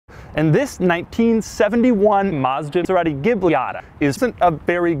And this 1971 Mazderati Ghibliata isn't a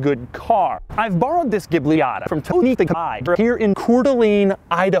very good car. I've borrowed this Ghibliata from Tony the Guy here in Coeur d'Alene,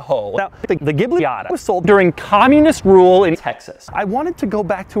 Idaho. Now, the Ghibliata was sold during communist rule in Texas. I wanted to go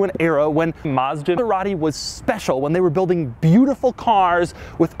back to an era when Mazderati was special, when they were building beautiful cars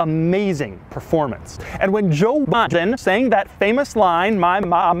with amazing performance. And when Joe Biden sang that famous line, "My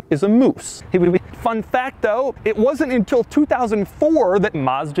mom is a moose." Fun fact though, it wasn't until 2004 that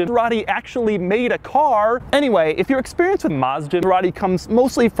Mazderati actually made a car. Anyway, if your experience with Mazderati comes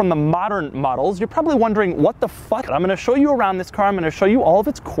mostly from the modern models, you're probably wondering what the fuck. I'm gonna show you around this car, I'm gonna show you all of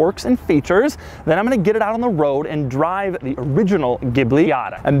its quirks and features, then I'm gonna get it out on the road and drive the original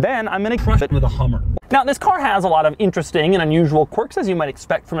Ghibliata. And then I'm gonna crush it with a Hummer. Now this car has a lot of interesting and unusual quirks as you might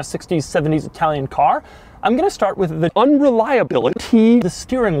expect from a 60s, 70s Italian car. I'm gonna start with the unreliability. The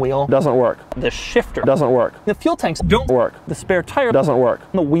steering wheel doesn't work. The shifter doesn't work. The fuel tanks don't work. The spare tire doesn't work.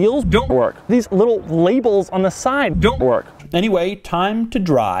 The wheels don't work. These little labels on the side don't work. Anyway, time to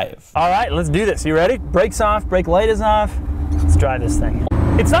drive. All right, let's do this. You ready? Brakes off, brake light is off. Let's drive this thing.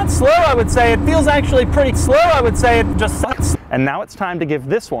 It's not slow, I would say. It feels actually pretty slow, I would say. It just sucks. And now it's time to give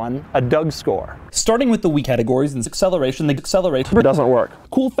this one a Doug score. Starting with the weak categories, the acceleration doesn't work.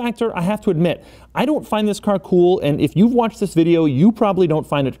 Cool factor, I have to admit, I don't find this car cool, and if you've watched this video, you probably don't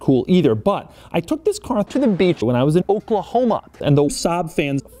find it cool either, but I took this car to the beach when I was in Oklahoma, and the Saab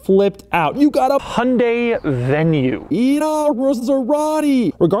fans flipped out. You got a Hyundai Venue.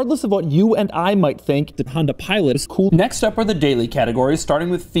 Mazderati. Regardless of what you and I might think, the Honda Pilot is cool. Next up are the daily categories, starting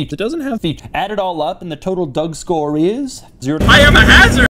with features. It doesn't have features. Add it all up, and the total Doug score is 0 to I am a hazard!